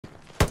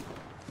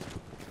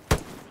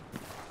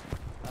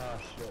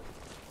shit.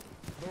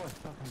 Door is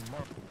fucking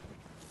marked.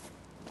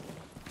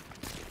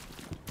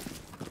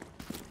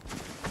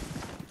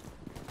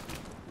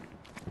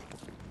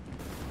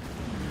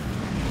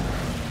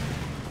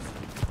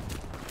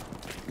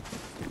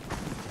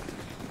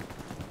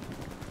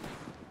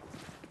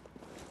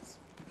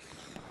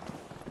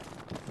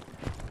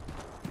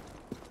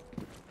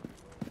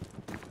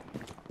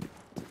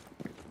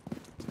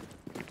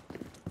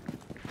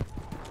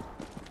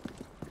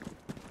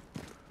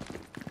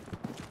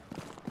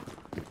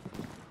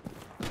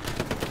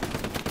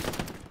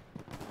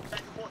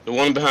 The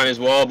one behind his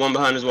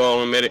wall,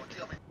 on medic.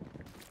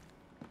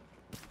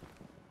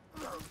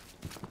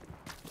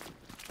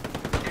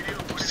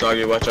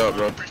 Sorry, watch out,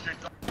 bro.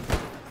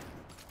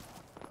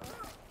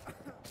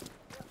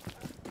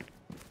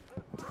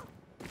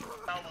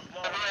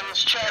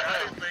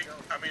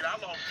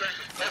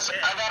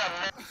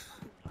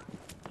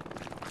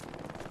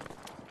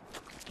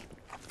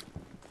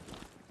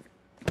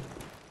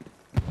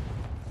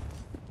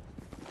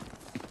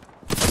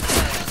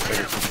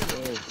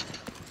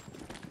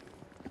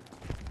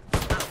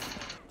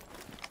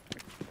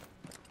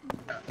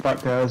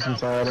 Fuck guys, I'm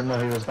sorry, I didn't know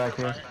he was back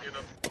here.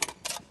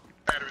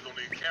 Batteries on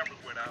the cameras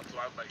went out, so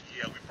I was like,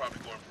 yeah, we probably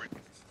going pretty.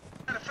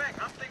 Matter of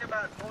fact, I'm thinking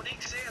about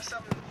Monique saying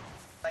something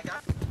like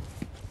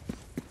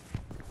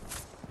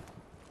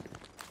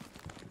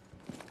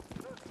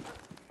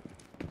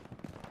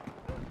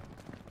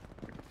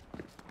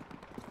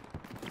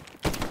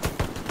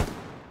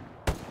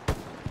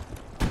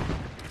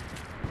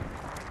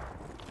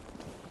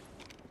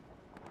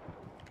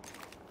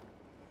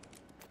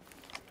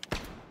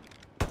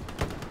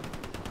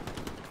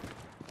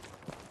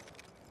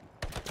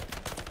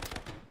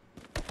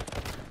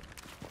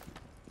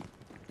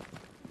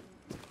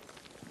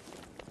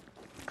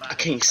I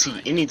can't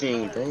see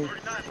anything, bro.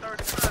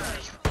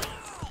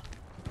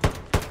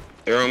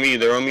 They're on me,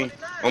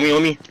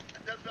 On me.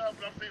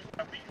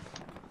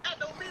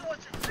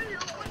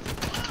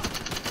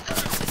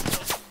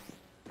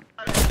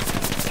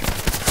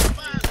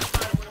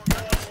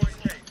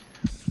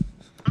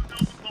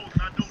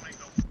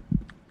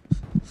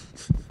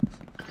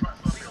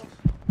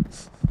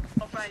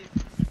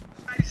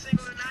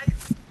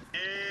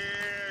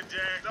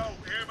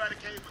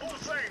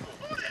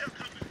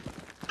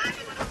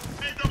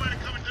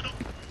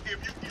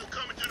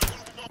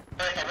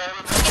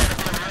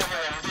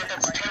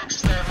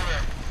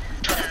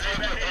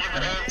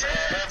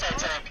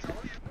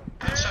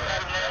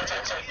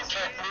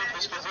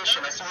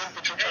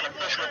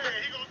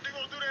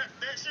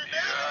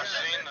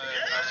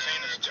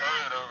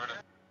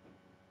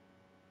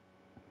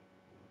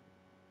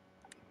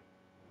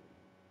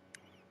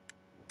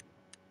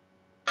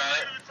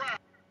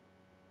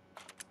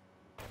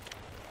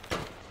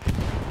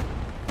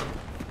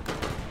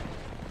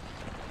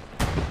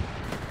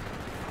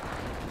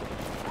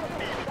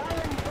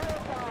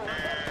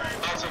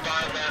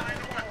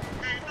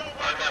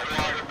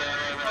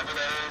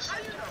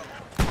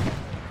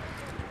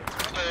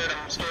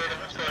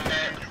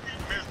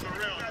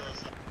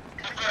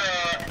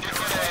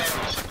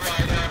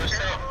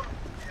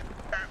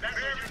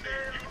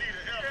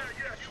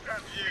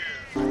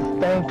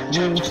 Thank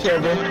you,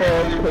 Sugar,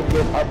 for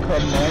picking up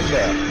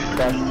Commander.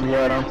 That's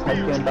what I'm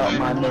talking about,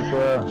 my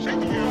nigga.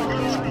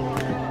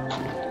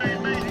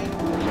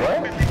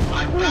 What?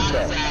 Who's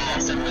that?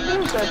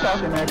 Who's that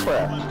talking that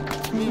crap?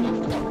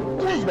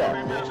 Who's that?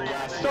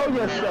 Show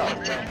yourself.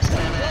 Show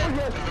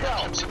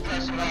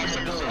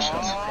yourself.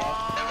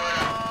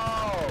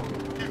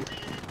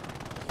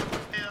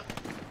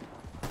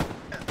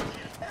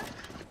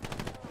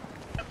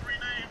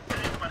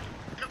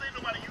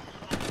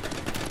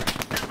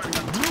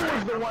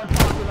 The one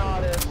talking all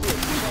that shit.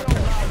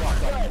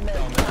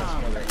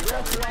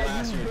 That's why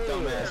you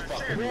dead.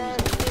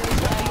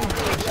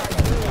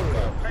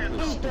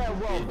 Eat that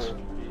rubble.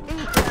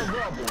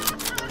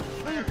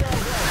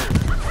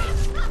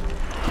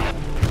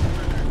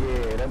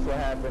 Yeah, that's what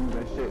happens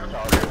when shit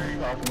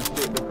talking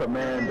shit to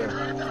Commander.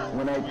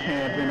 When they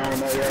camping on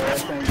their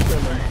ass ain't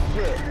killing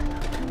shit.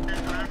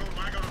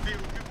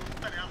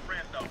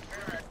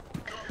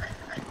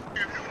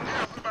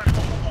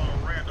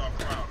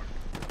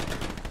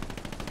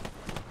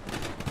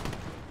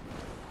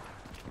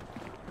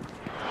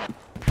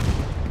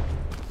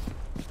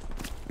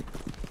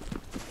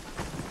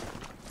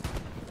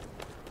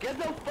 Get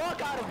the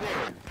fuck out of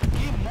there!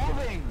 Keep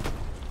moving!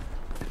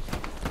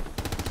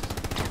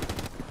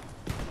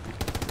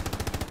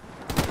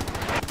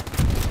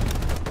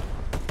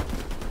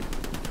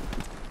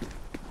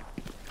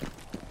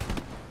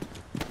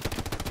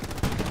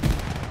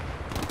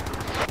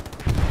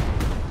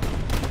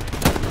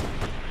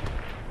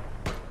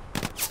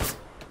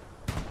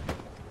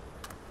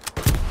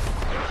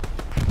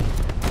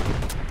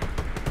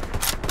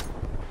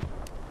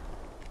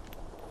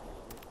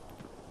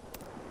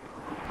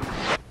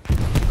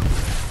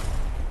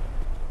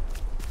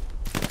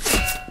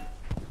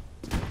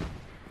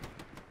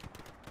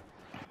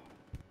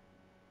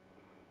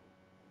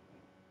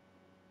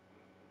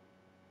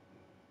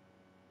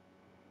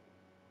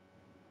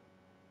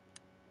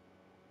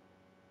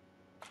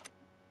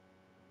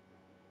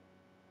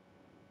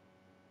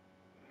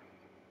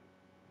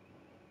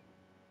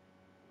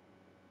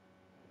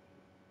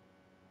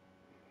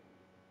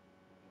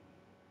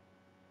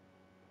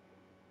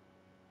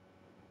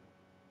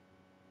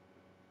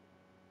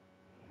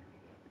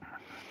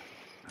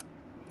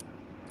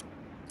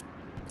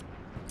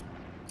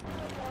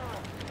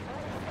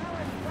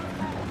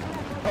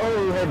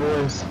 here,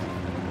 boys.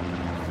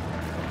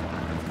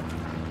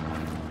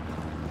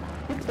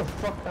 Get the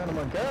fuck out of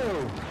my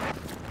go.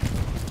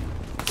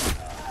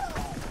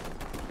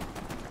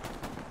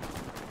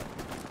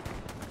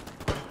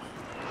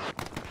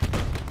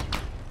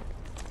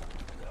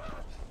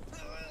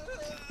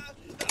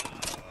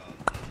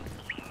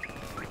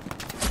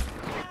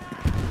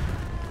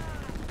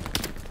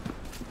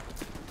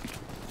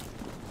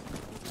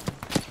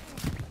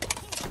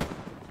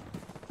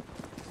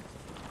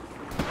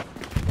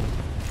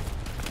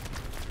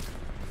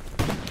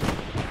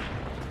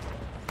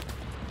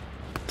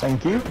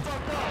 Thank you.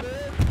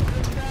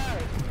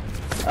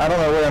 I don't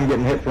know where I'm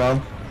getting hit from.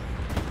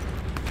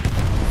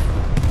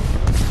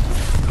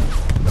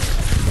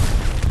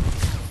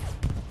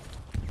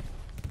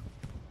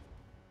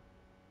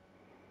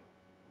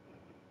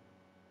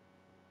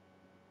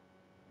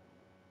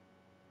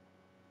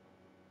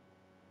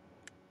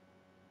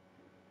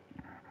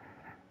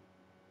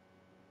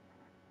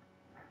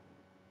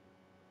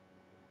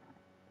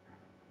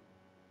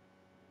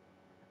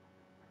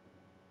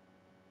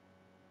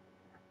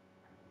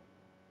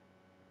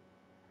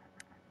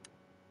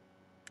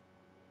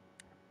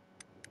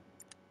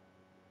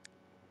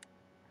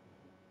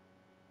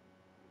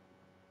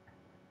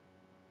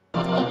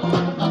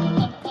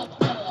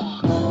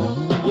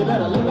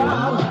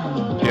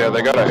 Yeah,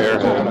 they got an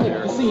airhead.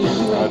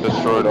 I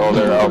destroyed all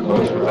their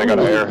outposts, but they got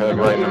an airhead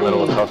right in the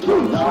middle of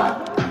customs.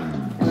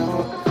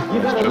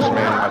 It's just me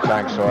and my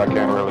tank, so I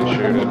can't really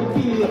shoot it.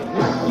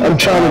 I'm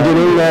trying to get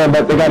in there,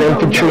 but they got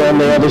infantry on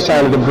the other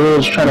side of the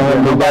bridge trying to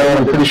hold me down.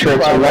 I'm pretty sure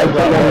it's a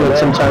rifleman with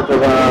some type of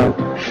gun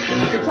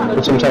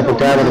with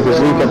a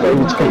bazooka, but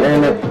it's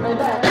command it.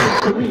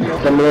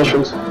 The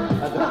militias.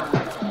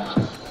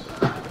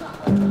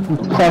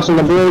 Crossing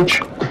the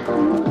bridge.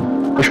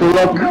 Wish me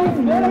luck.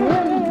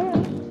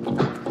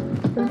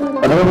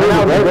 I don't know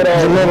how they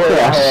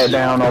head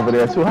down over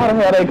there too. How the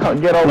hell they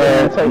get over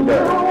there and take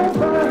that?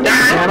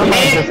 Man, I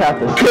might just have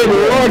to good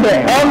lord,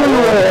 they're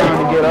everywhere.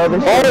 All the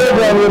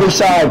way on the other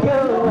side.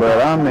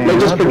 But I mean, they're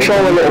just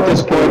patrolling it at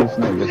this point.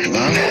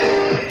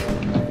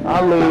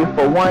 I leave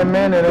for 1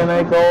 minute and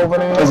they go over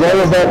there. As long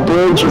as that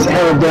bridge is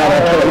held down, I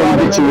can't really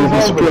get to you with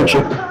this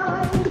picture.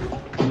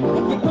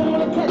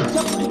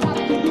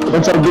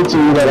 Once I get to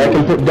you, then I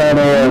can put down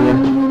there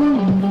and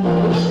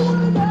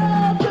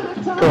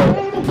go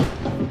on.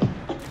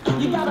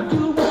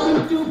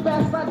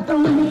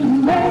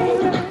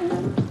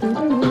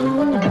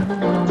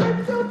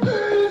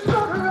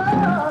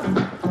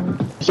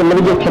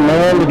 Somebody get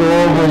command to go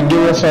over and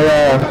do us a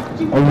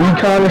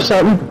recon or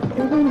something?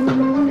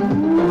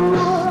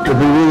 Could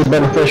be really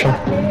beneficial.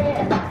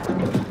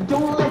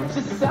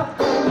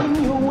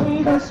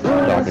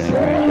 Talking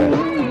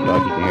anything,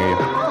 Doc, you can hear you.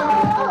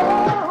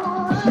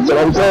 That's what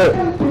I'm saying.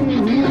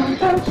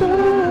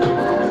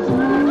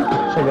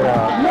 Check it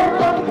out.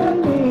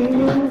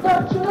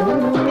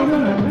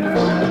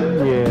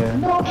 Yeah.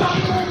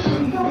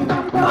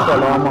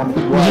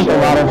 There's just a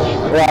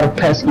lot of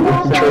pesky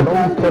infantry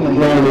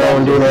laying low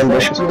and doing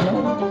ambushes. I'm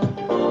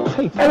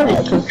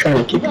trying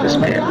to keep this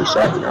man. He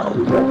said no.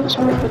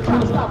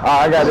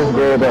 I got this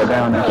girl back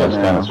down there. That's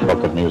kind of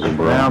fucking music,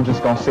 bro. Now I'm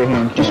just gonna sit here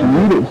and Just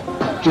mute it.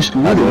 Just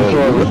mute it.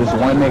 it was just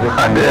one nigga.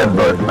 I did,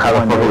 but how the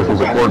fuck was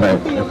his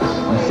coordinate? You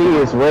see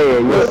it's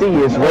red. You see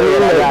it's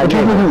red.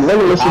 Let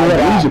me listen to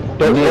that music.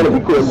 Don't let it be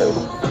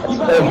coordinated.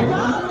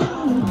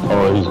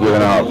 Oh, he's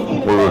giving out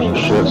orders and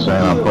shit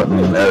saying I'm putting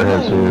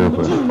airheads here,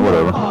 but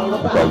whatever.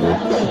 It's all good.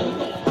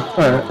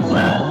 Alright.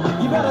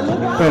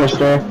 I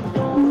understand.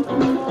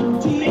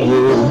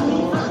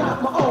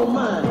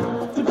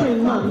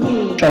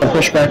 Trying to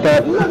push back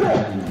up.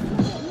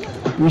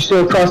 You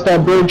still across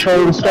that bridge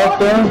holding stuff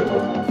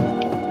there?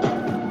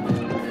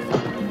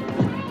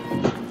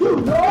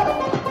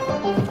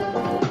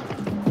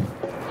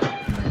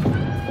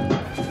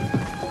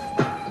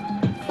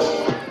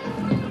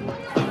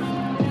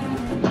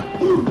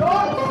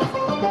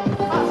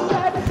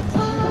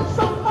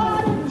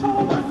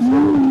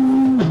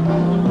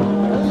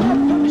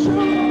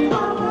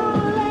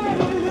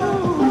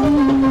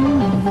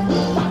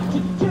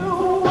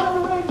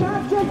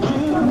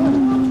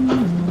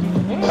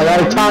 I got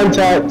a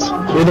contact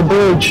with a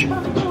bridge.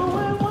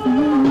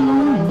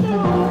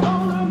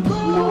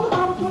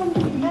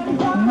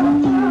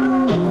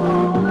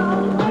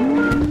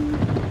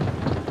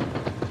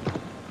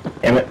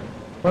 Damn it.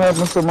 What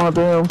happened to my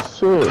damn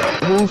shit?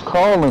 Who's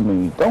calling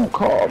me? Don't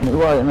call me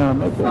right now,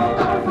 nigga.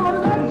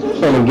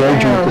 Can't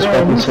engage with this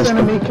fucking You system.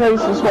 sending me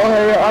cases for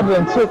her. I've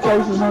been took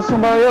cases and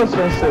somebody else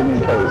been sending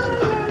me cases.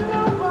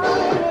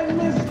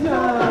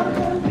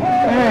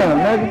 Damn,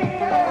 nigga.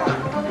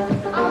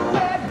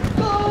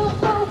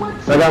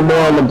 I got more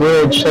on the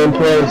bridge, same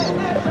place.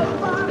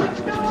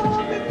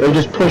 They're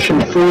just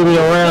pushing freely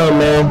around,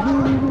 man.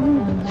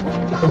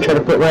 I'm trying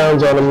to put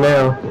rounds on them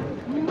now.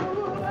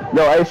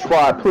 Yo, A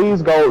Squad,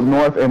 please go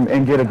north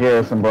and get a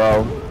garrison,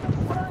 bro.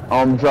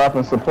 I'm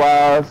dropping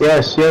supplies.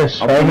 Yes, I'm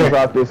right gonna here.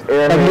 drop this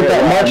airhead. I can get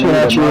that marching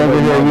at you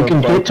over here. You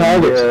can hit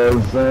targets.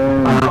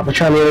 Garrison. We're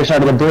trying the other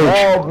side of the bridge.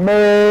 Help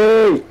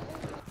me!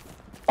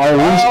 Our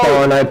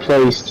respawn I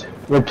placed.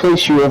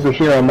 Replace you over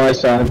here on my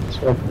side.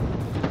 So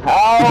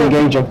How?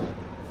 engage him.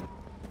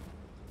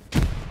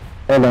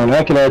 Hold on,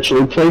 I can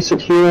actually place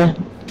it here.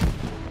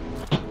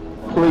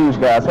 Please,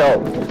 guys,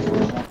 help.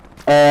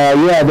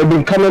 Yeah, they've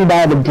been coming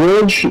by the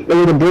bridge.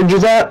 Where the bridge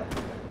is at?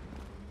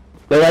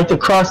 They like to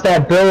cross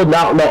that build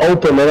out in the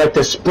open. They like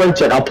to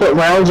sprint it. I'll put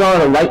rounds on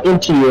and right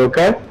into you,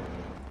 okay?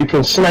 You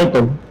can snipe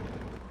them.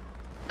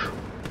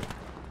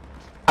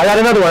 I got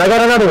another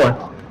one.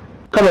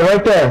 Coming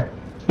right there.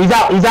 He's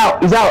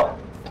out.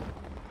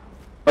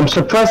 I'm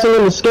suppressing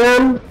him to scare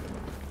him.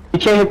 You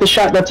can't hit the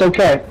shot, that's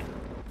okay.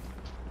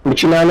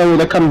 But you now know where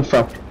they're coming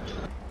from.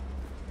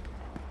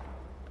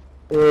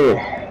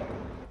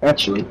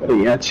 Actually, better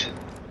yet.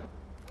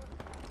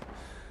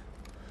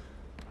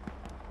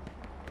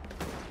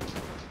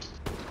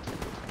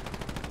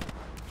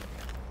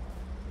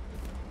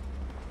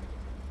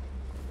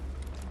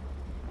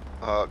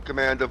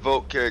 Commander,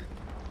 vote kick.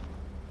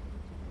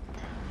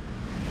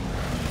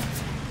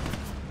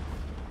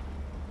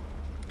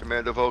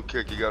 Commander, vote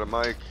kick, you got a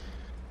mic?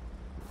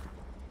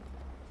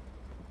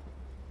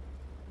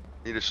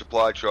 Need a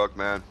supply truck,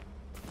 man.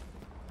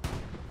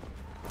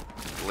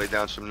 Lay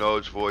down some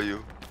nodes for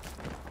you.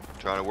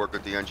 Trying to work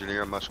with the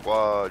engineer in my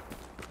squad.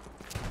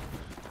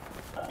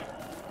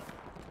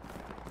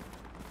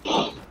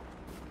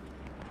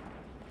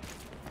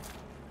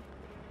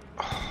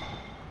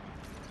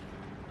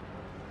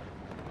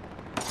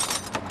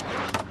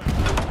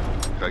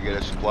 Can I get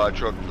a supply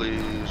truck,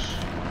 please?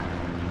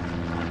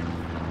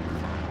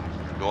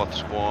 North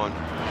spawn.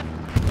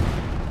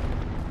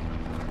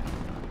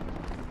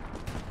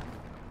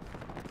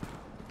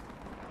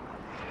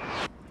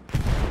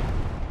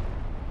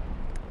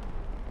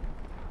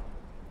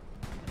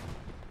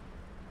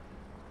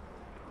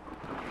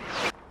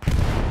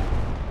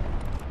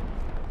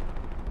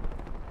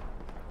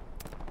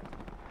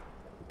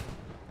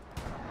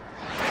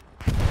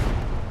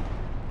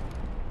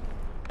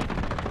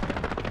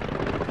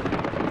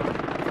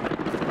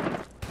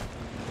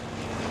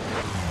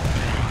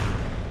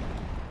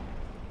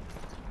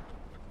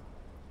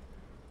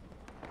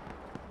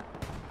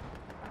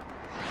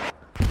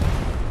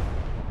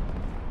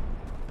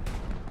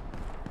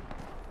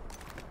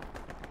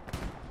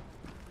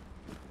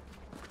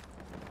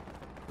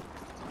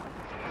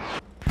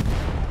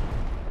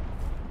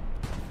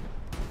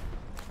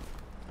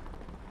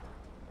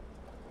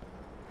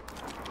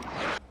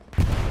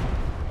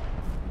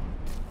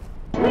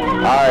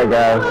 Alright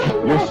guys,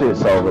 this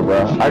shit's over,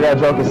 bro. I got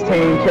Joker's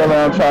team killer,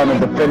 I'm trying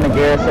to defend the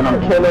garrison, I'm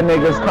killing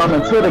niggas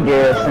coming to the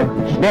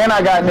garrison. Then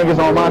I got niggas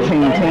on my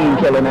team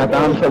killing after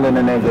I'm killing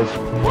the niggas,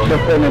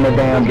 defending the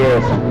damn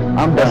garrison.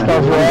 I'm done.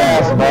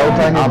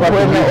 I'm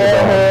putting the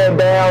airhead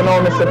down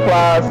on the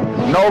supplies,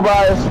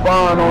 nobody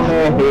spawn on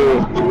their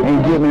head,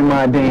 and give me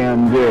my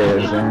damn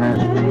garrison.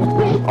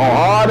 On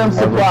all them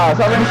supplies,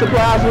 how many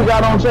supplies we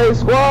got on J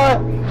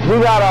Squad? We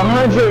got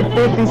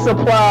 150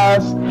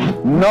 supplies,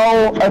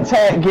 no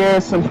attack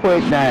garrison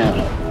put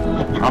down.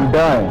 I'm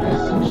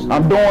done.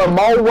 I'm doing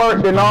more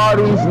work than all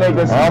these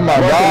niggas. Oh my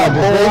god,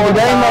 just leave the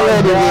game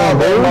already,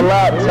 my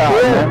laptop,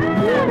 man.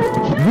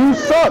 You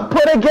suck,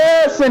 put a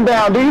garrison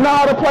down. Do you know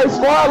how to play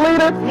squad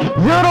leader?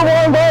 You're the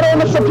one right on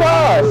the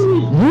supplies.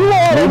 You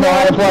are the one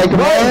how to play right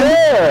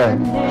there.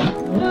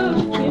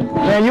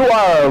 Man, you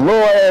are a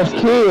little ass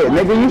kid,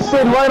 nigga. You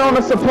sitting right on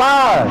the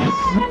supplies.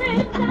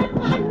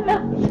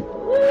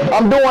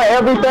 I'm doing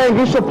everything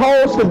you're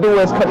supposed to do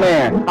as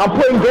command. I'm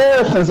putting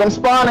garrisons, I'm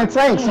spawning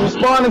tanks, I'm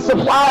spawning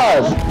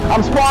supplies,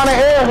 I'm spawning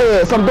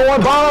airheads, I'm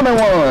doing bombing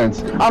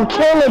runs, I'm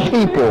killing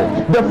people,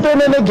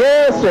 defending the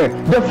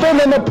garrison,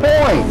 defending the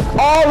point,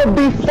 all of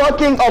the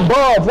fucking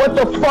above. What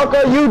the fuck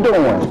are you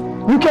doing?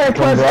 You can't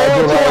press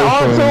L2 and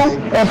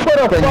R2 and put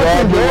a fucking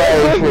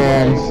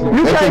garrison.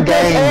 You can't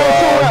press L2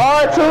 and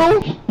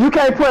R2. You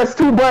can't press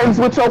two buttons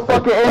with your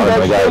fucking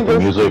index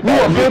fingers. You a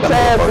bitch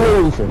ass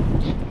loser.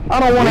 I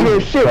don't want to hear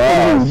shit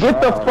from you.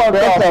 Get the fuck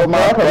off of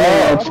my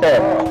command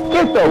chat.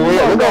 Get the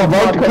fuck off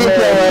my command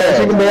chat.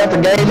 You can be at the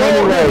game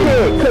anyway.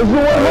 Because you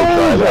a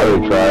loser.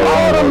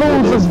 All the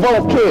losers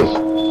vote kick.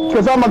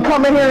 Because I'm going to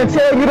come in here and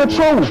tell you the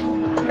truth.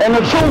 And the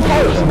truth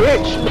hurts,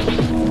 bitch.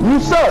 You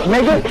suck,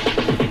 nigga.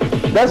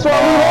 That's why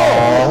we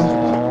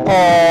lost.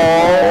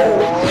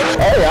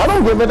 Hey, I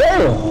don't give a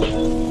damn.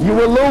 You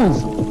a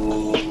loser.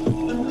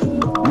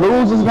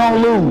 Losers gonna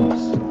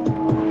lose.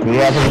 We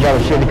haven't got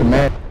a shitty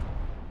command.